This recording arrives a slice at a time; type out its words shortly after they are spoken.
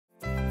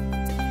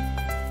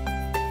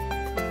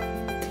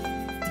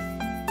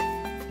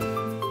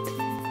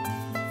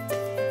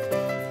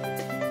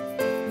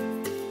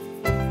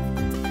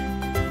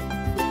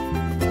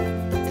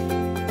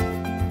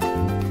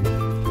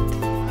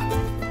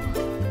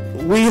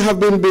We have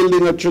been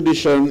building a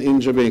tradition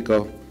in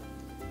Jamaica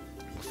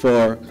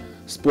for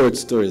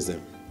sports tourism.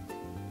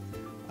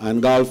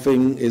 And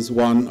golfing is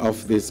one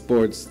of the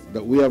sports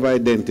that we have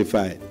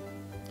identified.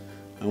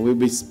 And we'll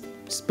be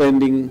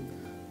spending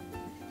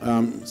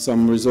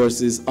some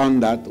resources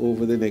on that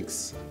over the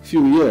next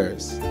few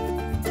years.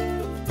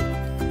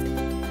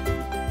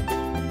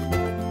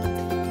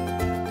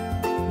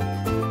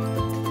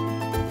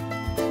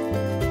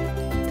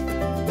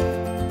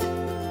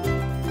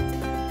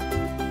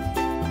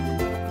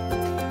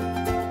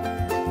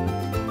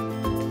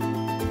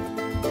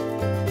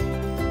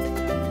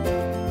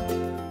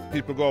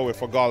 People go away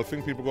for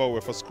golfing, people go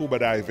away for scuba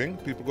diving,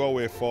 people go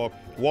away for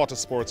water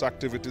sports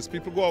activities,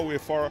 people go away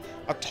for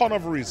a ton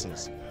of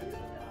reasons.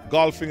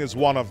 Golfing is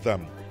one of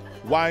them.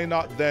 Why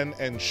not then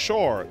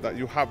ensure that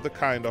you have the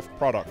kind of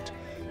product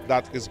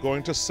that is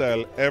going to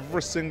sell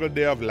every single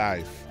day of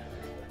life?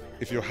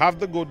 If you have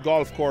the good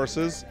golf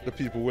courses, the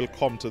people will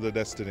come to the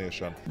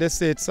destination. They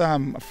say it's a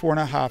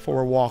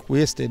 4.5-hour walk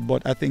wasted,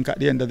 but I think at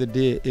the end of the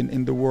day,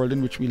 in the world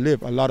in which we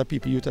live, a lot of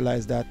people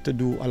utilize that to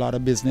do a lot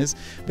of business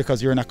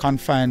because you're in a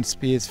confined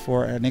space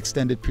for an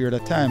extended period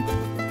of time.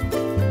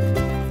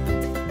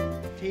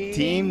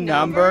 Team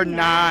number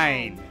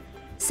 9.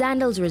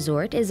 Sandals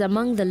Resort is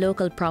among the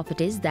local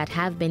properties that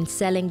have been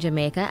selling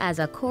Jamaica as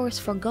a course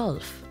for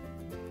golf.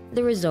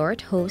 The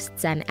resort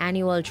hosts an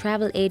annual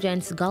travel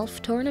agents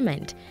golf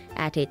tournament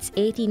at its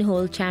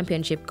 18-hole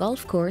championship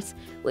golf course,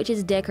 which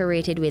is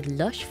decorated with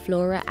lush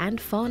flora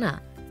and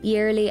fauna.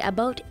 Yearly,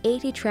 about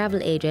 80 travel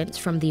agents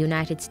from the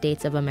United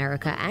States of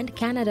America and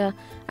Canada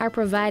are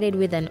provided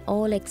with an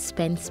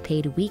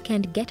all-expense-paid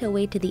weekend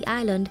getaway to the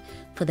island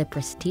for the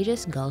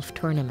prestigious golf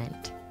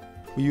tournament.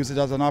 We use it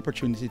as an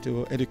opportunity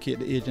to educate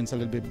the agents a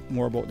little bit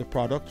more about the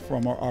product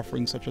from our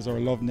offerings such as our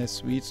Love Nest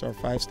Suites, our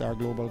 5-star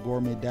global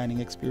gourmet dining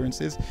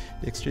experiences,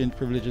 the exchange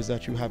privileges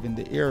that you have in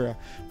the area.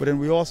 But then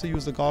we also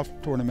use the golf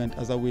tournament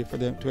as a way for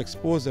them to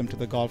expose them to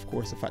the golf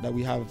course, the fact that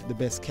we have the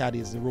best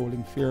caddies, the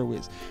rolling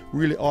fairways,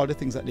 really all the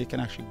things that they can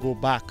actually go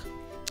back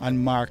and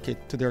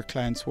market to their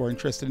clients who are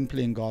interested in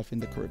playing golf in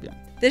the Caribbean.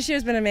 This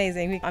year's been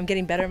amazing. I'm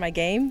getting better at my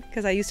game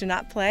because I used to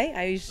not play.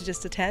 I used to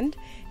just attend,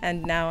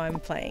 and now I'm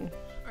playing.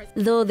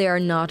 Though they are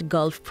not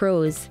golf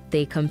pros,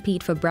 they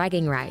compete for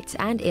bragging rights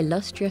and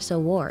illustrious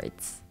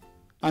awards.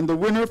 And the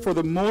winner for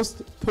the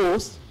most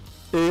posts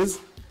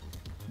is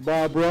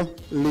Barbara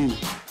Lee.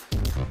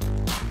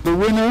 The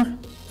winner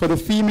for the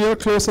female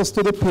closest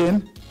to the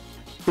pin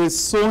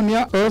is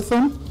Sonia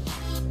Eartham.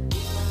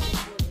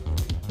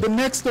 The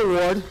next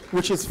award,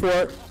 which is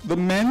for the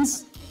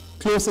men's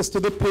closest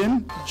to the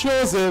pin,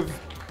 Joseph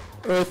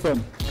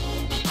Eartham.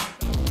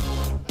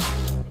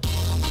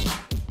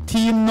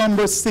 Team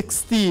number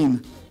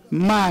 16,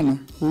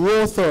 Mann,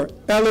 Rother,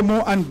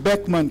 Elmo, and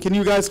Beckman. Can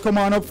you guys come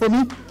on up for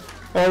me?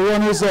 Our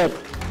runners up.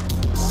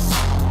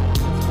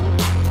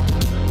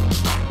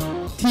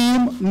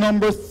 Team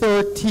number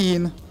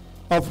 13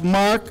 of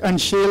Mark and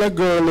Shayla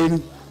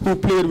Gerling, who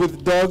played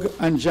with Doug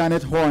and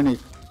Janet Hornick.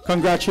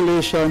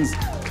 Congratulations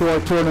to our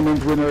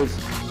tournament winners.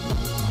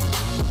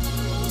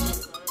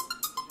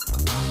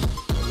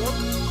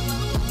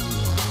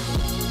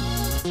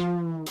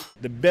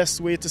 The best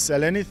way to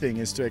sell anything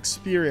is to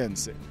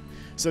experience it.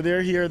 So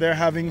they're here, they're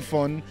having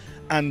fun,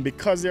 and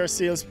because they're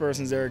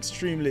salespersons, they're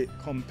extremely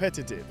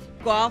competitive.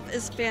 Golf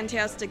is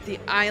fantastic. The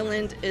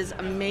island is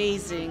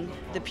amazing.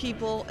 The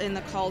people and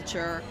the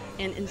culture,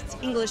 and it's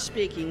English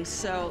speaking,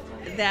 so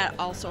that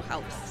also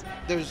helps.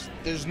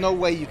 There's no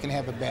way you can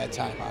have a bad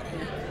time out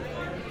here.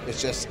 It's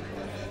just,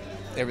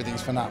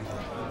 everything's phenomenal.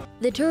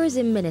 The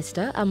tourism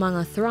minister, among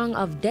a throng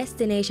of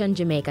Destination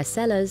Jamaica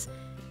sellers,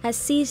 has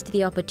seized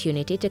the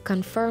opportunity to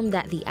confirm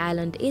that the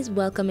island is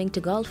welcoming to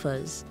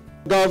golfers.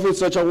 Golf is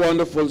such a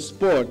wonderful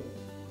sport.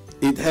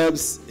 It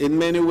helps in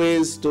many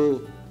ways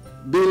to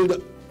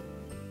build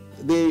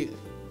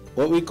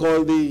what we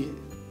call the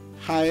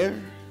higher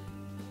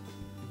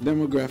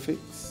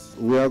demographics.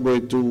 We are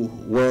going to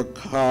work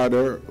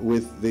harder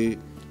with the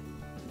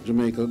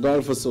Jamaica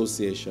Golf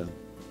Association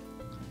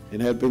in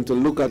helping to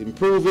look at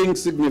improving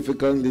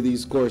significantly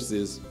these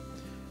courses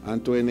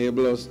and to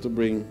enable us to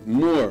bring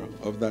more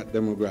of that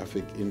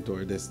demographic into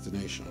our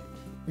destination.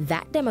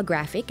 That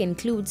demographic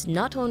includes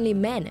not only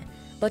men,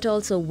 but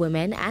also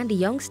women and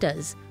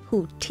youngsters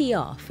who tee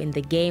off in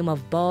the game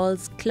of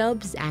balls,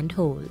 clubs, and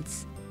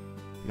holes.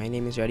 My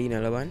name is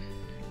Radina Laban.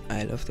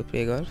 I love to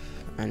play golf,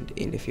 and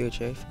in the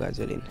future, if God's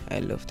willing,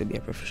 I'd love to be a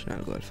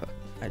professional golfer.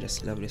 I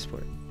just love the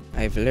sport.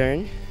 I've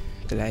learned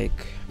to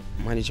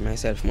manage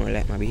myself more,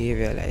 my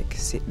behavior,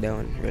 sit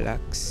down,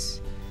 relax,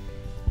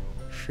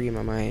 free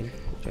my mind,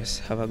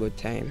 just have a good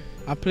time.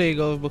 I play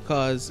golf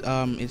because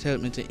it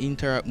helped me to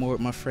interact more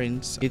with my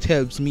friends. It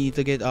helps me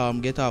to get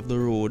off the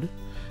road,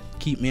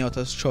 keep me out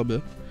of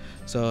trouble.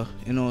 So,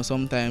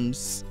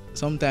 sometimes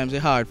it's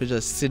hard to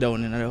just sit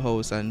down in the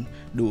house and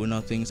do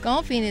nothing.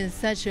 Golfing is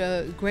such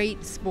a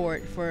great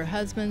sport for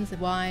husbands,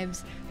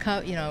 wives,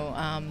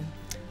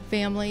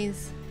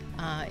 families.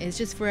 It's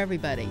just for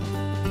everybody.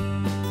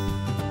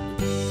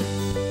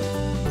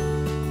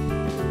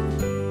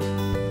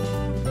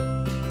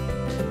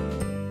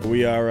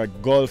 We are a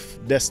golf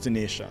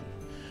destination.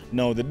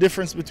 Now, the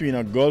difference between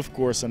a golf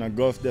course and a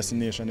golf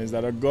destination is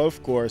that a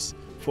golf course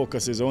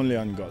focuses only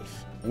on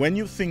golf. When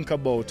you think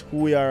about who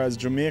we are as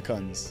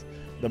Jamaicans,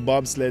 the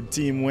bobsled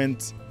team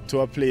went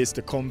to a place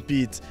to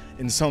compete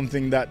in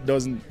something that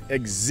doesn't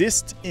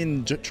exist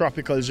in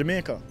tropical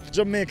Jamaica.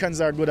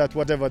 Jamaicans are good at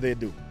whatever they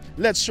do.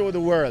 Let's show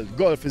the world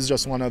golf is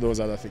just one of those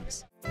other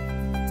things.